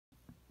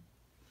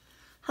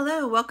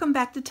Hello, welcome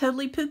back to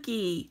Toadally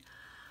Pooky.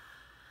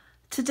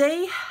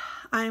 Today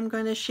I'm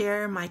going to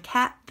share my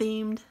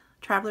cat-themed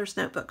traveler's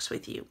notebooks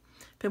with you.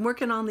 Been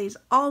working on these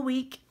all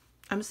week.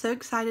 I'm so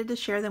excited to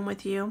share them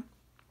with you.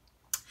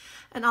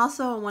 And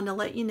also I want to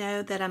let you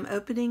know that I'm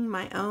opening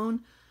my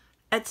own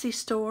Etsy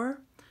store.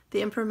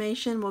 The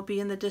information will be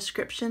in the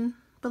description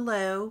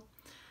below,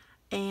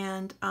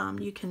 and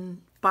you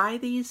can buy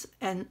these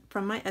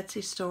from my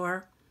Etsy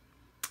store.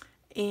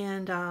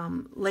 And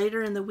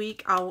later in the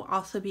week, I'll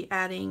also be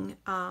adding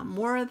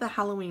more of the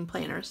Halloween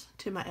planners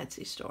to my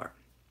Etsy store.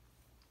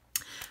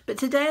 But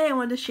today I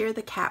wanted to share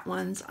the cat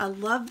ones. I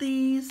love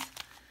these.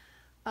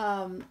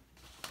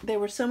 They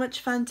were so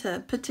much fun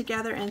to put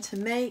together and to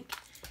make.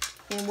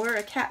 And we're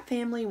a cat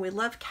family. We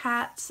love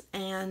cats,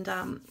 and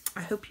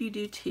I hope you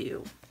do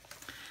too.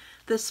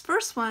 This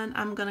first one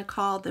I'm going to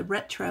call the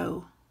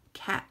Retro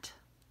Cat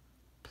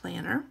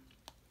Planner,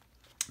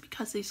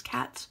 because these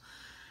cats,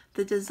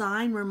 the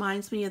design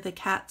reminds me of the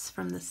cats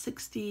from the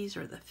 60s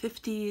or the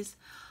 50s.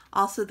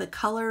 Also the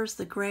colors,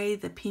 the gray,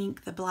 the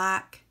pink, the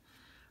black,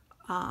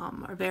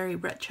 are very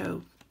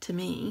retro to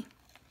me.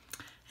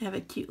 I have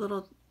a cute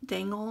little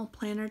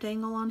planner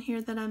dangle on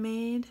here that I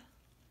made.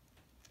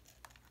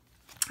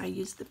 I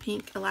used the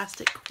pink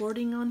elastic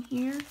cording on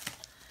here.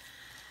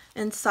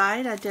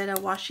 Inside I did a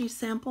washi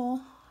sample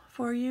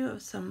for you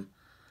of some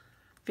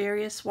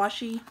various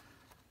washi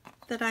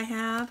that I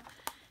have.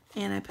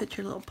 And I put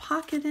your little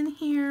pocket in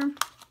here.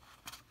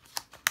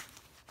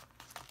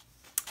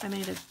 I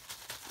made a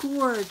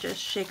gorgeous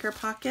shaker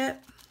pocket.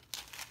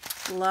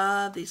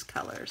 Love these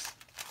colors.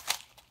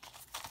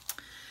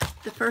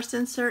 The first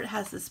insert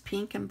has this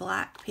pink and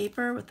black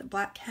paper with the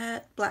black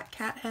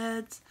cat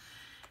heads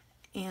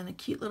and a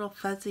cute little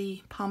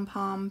fuzzy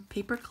pom-pom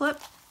paper clip.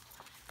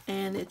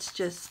 And it's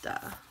just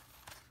a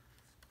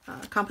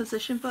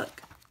composition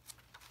book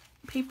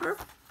paper.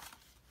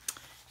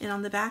 And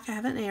on the back I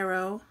have an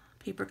arrow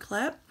paper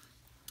clip,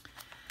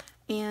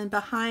 and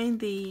behind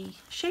the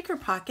shaker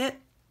pocket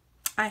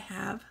I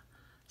have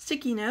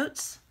sticky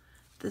notes.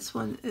 This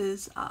one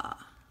is kind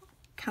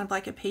of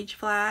like a page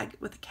flag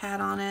with a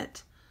cat on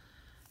it.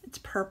 It's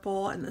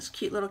purple, and this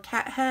cute little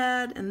cat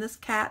head, and this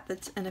cat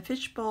that's in a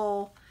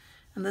fishbowl,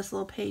 and this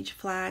little page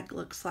flag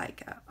looks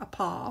like a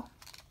paw.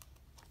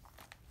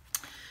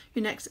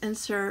 Your next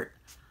insert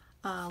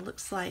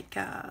looks like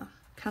kind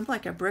of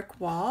like a brick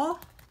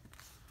wall.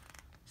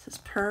 It says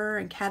purr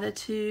and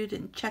catitude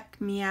and check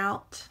me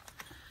out.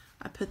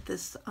 I put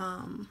this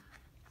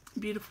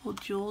beautiful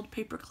jeweled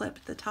paper clip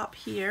at the top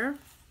here.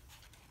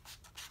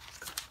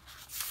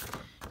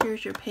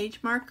 Here's your page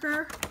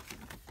marker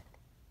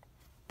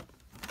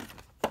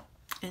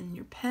and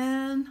your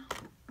pen.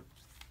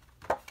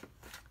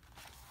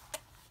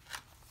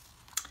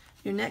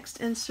 Your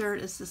next insert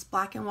is this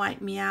black and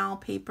white meow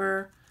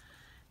paper,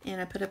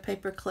 and I put a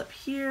paper clip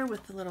here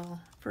with a little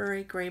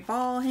furry gray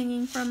ball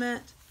hanging from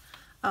it.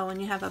 Oh,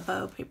 and you have a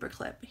bow paper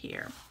clip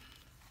here.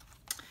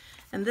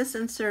 And this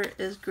insert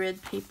is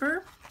grid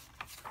paper.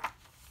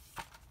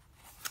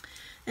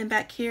 And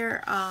back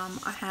here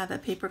I have a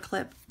paper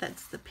clip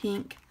that's the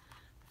pink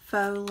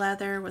faux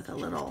leather with a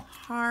little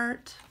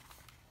heart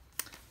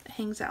that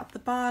hangs out the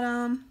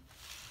bottom.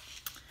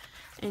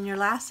 And your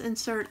last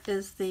insert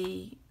is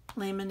the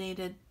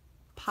laminated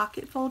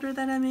pocket folder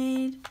that I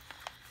made.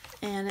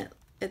 And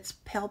it's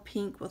pale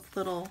pink with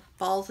little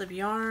balls of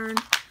yarn.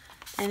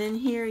 And in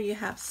here you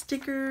have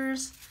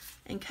stickers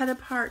and cut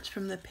aparts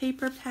from the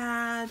paper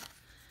pad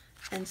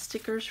and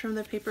stickers from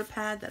the paper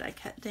pad that I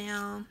cut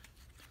down.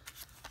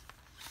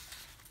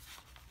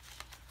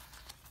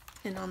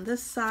 And on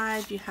this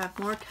side you have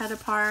more cut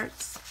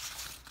aparts,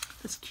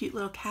 this cute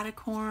little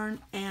catacorn,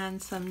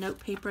 and some note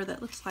paper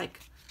that looks like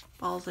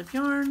balls of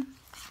yarn.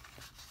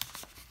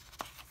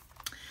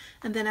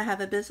 And then I have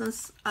a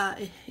business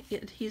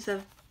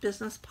adhesive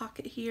business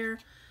pocket here.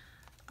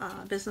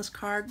 Business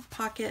card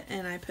pocket,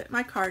 and I put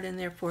my card in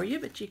there for you,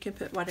 but you can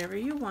put whatever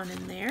you want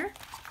in there.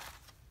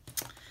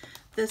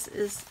 This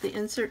is, the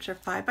inserts are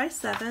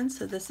 5x7,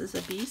 so this is a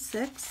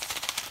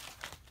B6,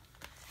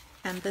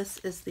 and this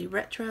is the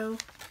retro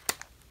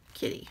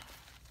kitty.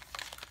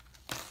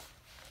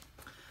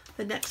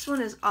 The next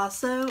one is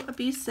also a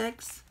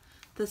B6.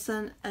 This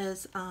one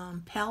is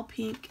pale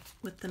pink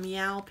with the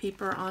meow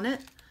paper on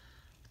it,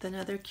 with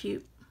another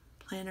cute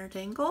planner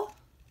dangle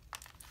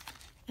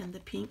and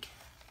the pink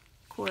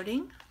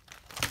cording.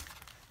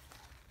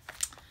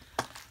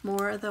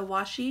 More of the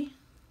washi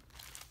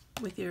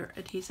with your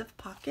adhesive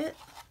pocket.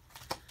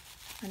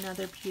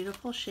 Another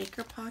beautiful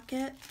shaker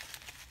pocket.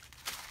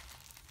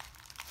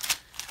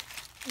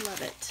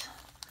 Love it.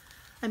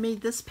 I made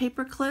this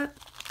paper clip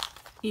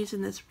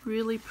using this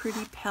really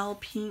pretty pale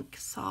pink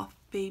soft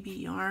baby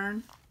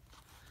yarn.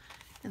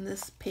 And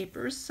this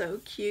paper is so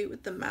cute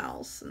with the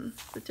mouse and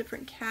the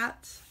different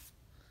cats.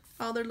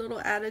 All their little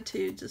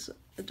attitudes is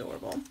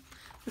adorable.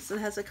 This one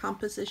has a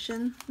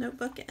composition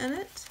notebook in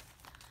it.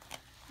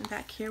 And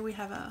back here we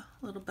have a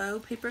little bow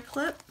paper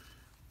clip.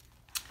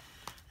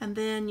 And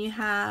then you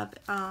have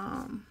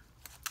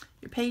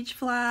your page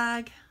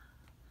flag,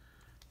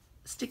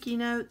 sticky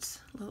notes,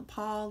 little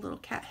paw, little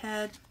cat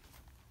head.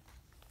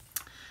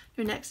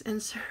 Your next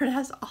insert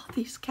has all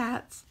these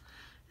cats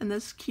and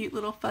this cute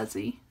little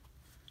fuzzy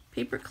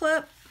paper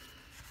clip.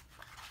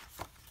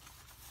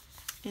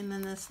 And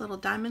then this little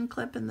diamond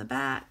clip in the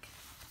back.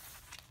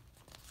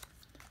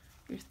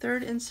 Your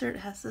third insert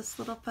has this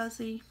little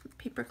fuzzy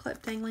paper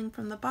clip dangling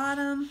from the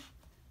bottom.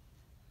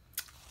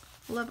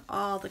 Love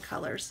all the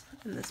colors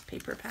in this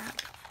paper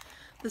pack.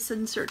 This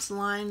insert's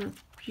lined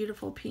with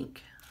beautiful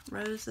pink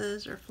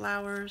roses or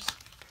flowers.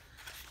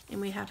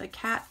 And we have a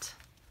cat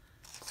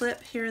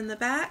clip here in the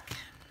back.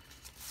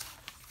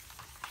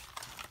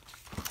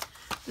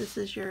 This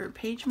is your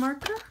page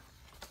marker.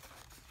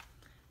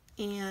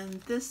 And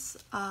this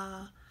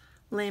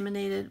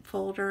laminated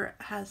folder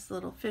has a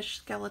little fish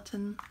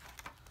skeleton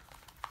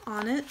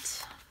on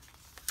it.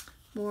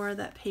 More of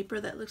that paper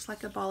that looks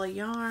like a ball of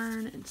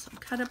yarn and some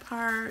cut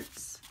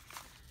aparts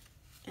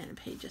and a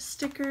page of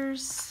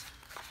stickers.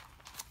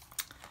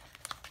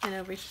 And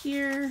over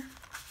here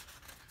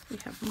we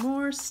have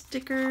more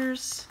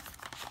stickers,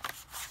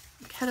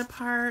 cut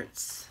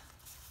aparts.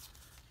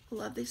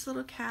 Love these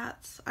little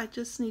cats. I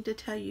just need to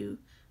tell you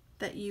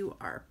that you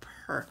are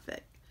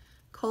perfect.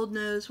 Cold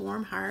nose,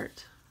 warm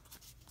heart.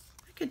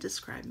 I could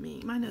describe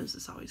me. My nose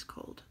is always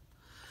cold.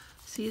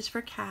 C is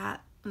for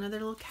cat. Another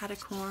little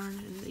catacorn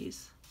and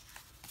these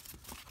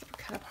little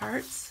cut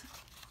aparts.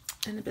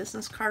 And a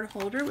business card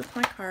holder with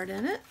my card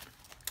in it.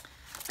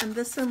 And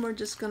this one we're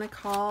just going to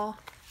call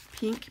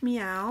Pink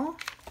Meow.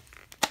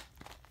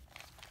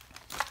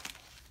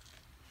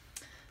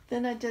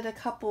 Then I did a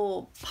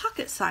couple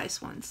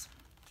pocket-sized ones.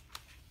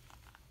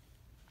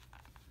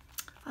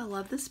 I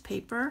love this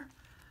paper.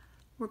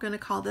 We're going to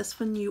call this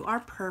one You Are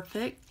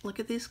Perfect. Look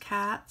at these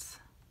cats.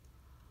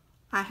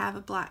 I have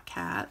a black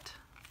cat.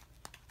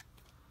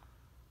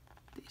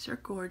 These are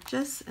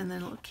gorgeous. And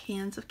then little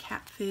cans of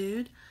cat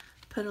food.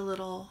 Put a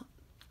little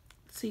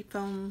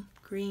seafoam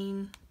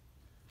green,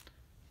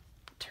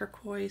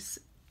 turquoise,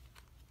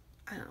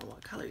 I don't know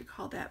what color you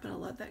call that, but I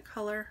love that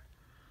color,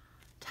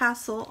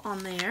 tassel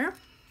on there.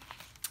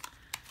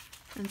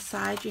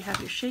 Inside you have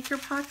your shaker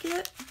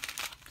pocket.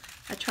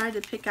 I tried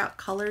to pick out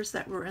colors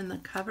that were in the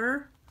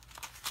cover.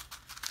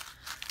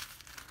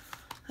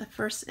 The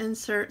first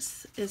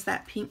inserts is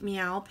that Pink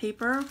Meow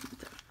paper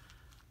with a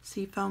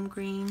seafoam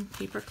green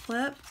paper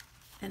clip,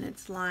 and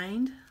it's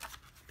lined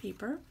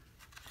paper.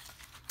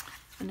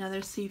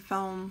 Another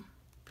seafoam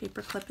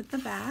paper clip at the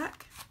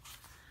back.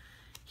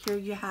 Here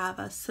you have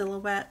a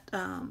silhouette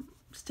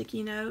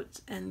sticky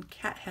notes and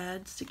cat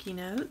head sticky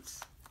notes.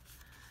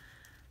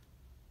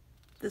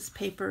 This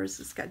paper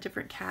has got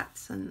different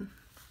cats and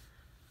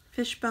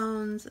fish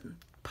bones and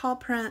paw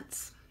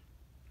prints,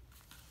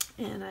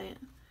 and a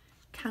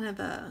kind of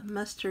a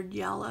mustard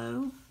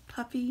yellow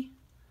puffy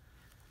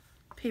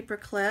paper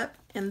clip.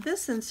 And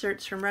this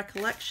insert's from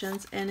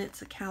Recollections, and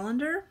it's a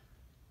calendar.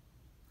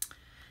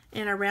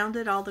 And I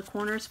rounded all the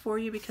corners for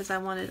you because I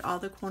wanted all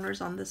the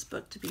corners on this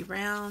book to be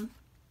round.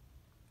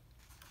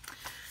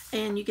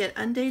 And you get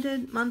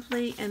undated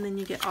monthly, and then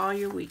you get all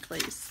your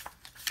weeklies.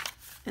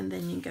 And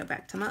then you go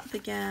back to month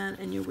again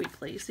and your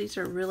weeklies. These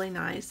are really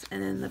nice.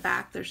 And in the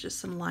back there's just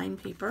some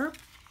lined paper.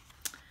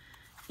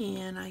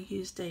 And I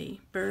used a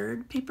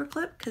bird paper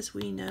clip because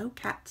we know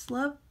cats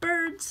love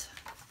birds.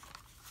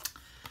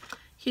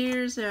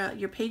 Here's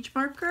your page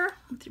marker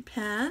with your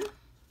pen.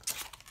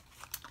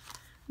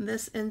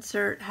 This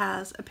insert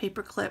has a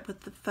paper clip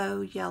with the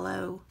faux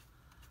yellow,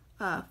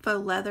 faux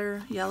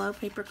leather yellow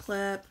paper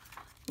clip,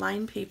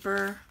 lined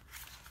paper,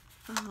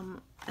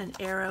 an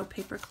arrow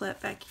paper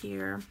clip back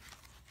here.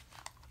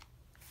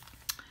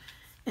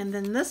 And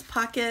then this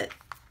pocket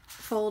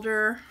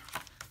folder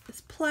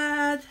is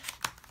plaid,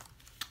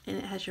 and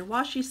it has your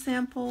washi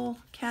sample,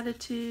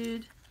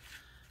 catitude,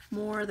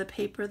 more of the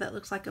paper that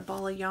looks like a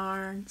ball of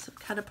yarn, some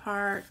cut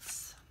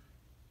aparts.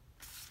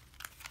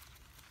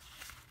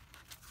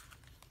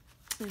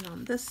 And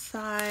on this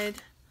side,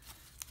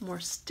 more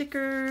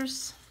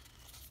stickers,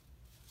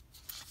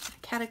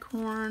 a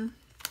catacorn.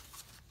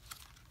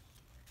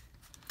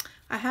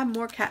 I have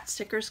more cat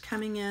stickers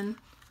coming in.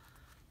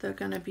 They're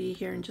going to be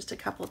here in just a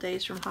couple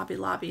days from Hobby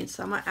Lobby, and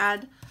so I'm going to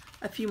add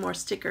a few more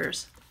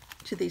stickers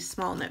to these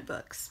small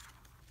notebooks.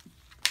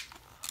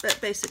 But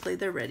basically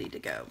they're ready to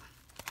go.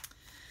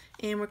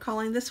 And we're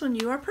calling this one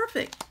You Are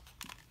Perfect.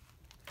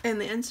 And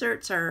the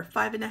inserts are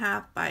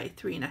 5.5 by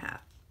 3.5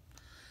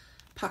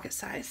 pocket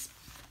size.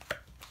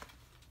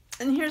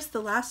 And here's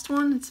the last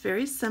one. It's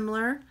very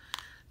similar.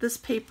 This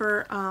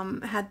paper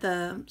had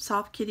the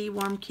soft kitty,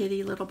 warm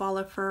kitty, little ball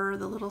of fur,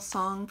 the little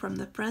song from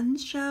the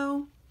Friends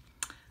show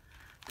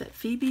that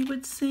Phoebe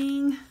would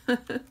sing.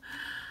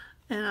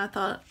 And I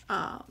thought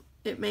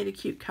it made a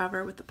cute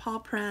cover with the paw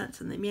prints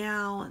and the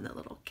meow and the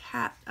little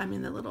cat, the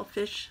little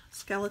fish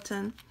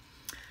skeleton.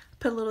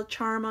 Put a little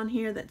charm on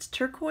here that's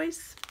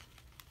turquoise.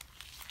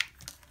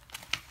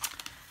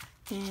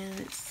 And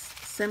it's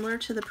similar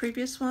to the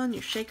previous one,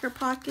 your shaker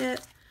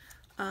pocket.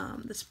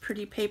 This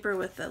pretty paper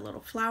with the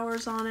little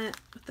flowers on it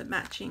with the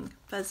matching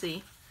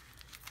fuzzy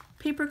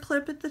paper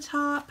clip at the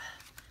top.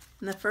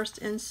 And the first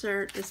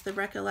insert is the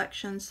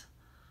Recollections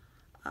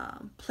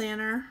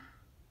planner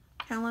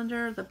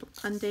calendar, the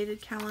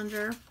undated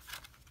calendar.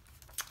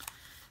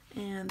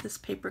 And this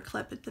paper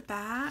clip at the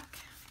back.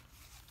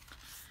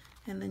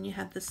 And then you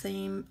have the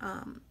same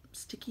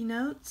sticky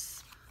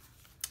notes.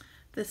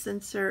 This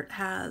insert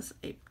has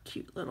a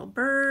cute little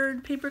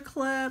bird paper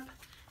clip,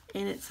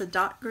 and it's a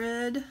dot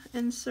grid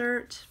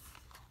insert.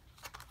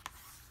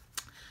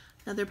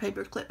 Another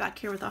paper clip back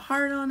here with a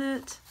heart on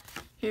it.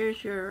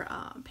 Here's your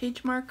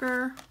page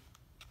marker.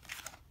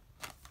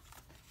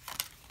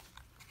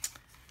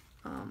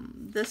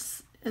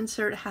 This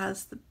insert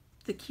has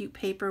the cute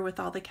paper with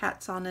all the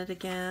cats on it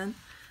again.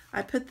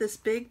 I put this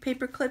big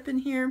paper clip in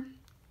here.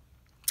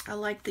 I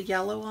like the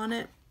yellow on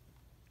it,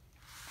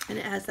 and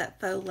it has that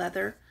faux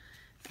leather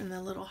and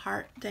the little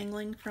heart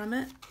dangling from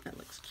it. It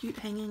looks cute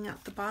hanging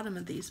out the bottom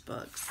of these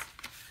books.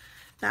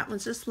 That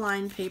one's just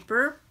lined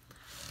paper.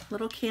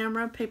 Little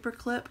camera paper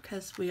clip,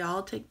 because we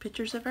all take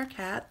pictures of our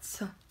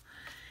cats.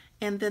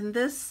 And then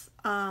this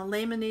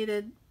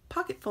laminated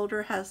pocket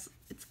folder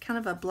it's kind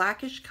of a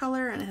blackish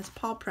color, and it has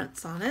paw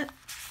prints on it.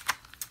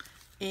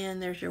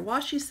 And there's your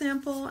washi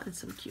sample and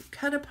some cute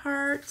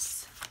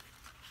cut-aparts.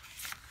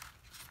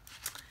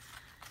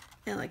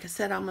 And like I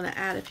said, I'm going to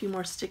add a few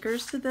more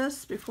stickers to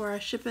this before I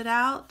ship it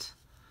out.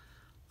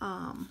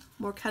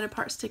 More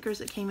cut-apart stickers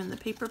that came in the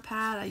paper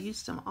pad. I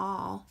used them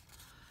all.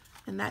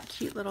 And that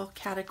cute little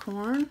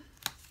catacorn.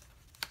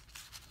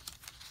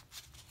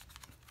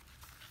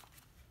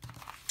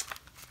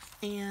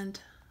 And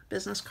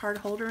business card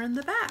holder in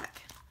the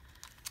back.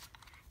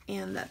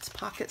 And that's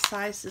pocket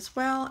sized as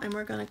well. And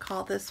we're going to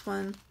call this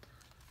one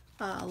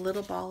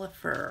Little Ball of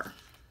Fur.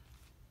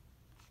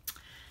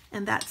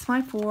 And that's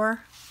my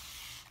 4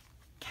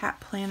 cat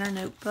planner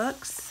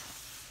notebooks.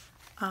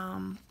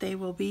 They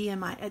will be in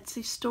my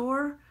Etsy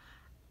store,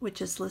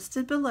 which is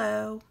listed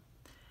below.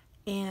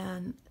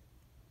 And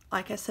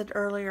like I said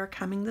earlier,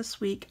 coming this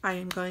week, I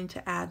am going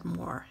to add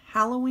more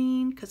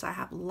Halloween, because I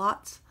have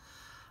lots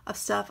of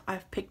stuff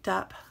I've picked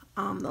up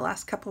the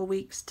last couple of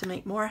weeks to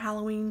make more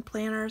Halloween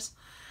planners.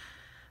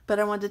 But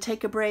I wanted to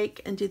take a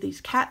break and do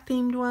these cat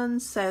themed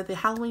ones, so the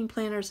Halloween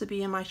planners will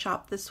be in my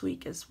shop this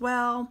week as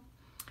well.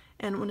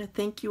 And I want to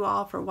thank you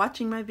all for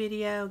watching my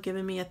video,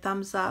 giving me a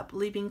thumbs up,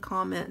 leaving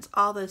comments.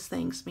 All those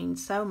things mean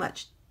so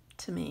much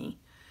to me.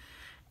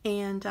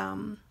 And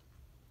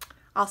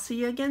I'll see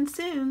you again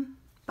soon.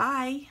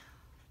 Bye.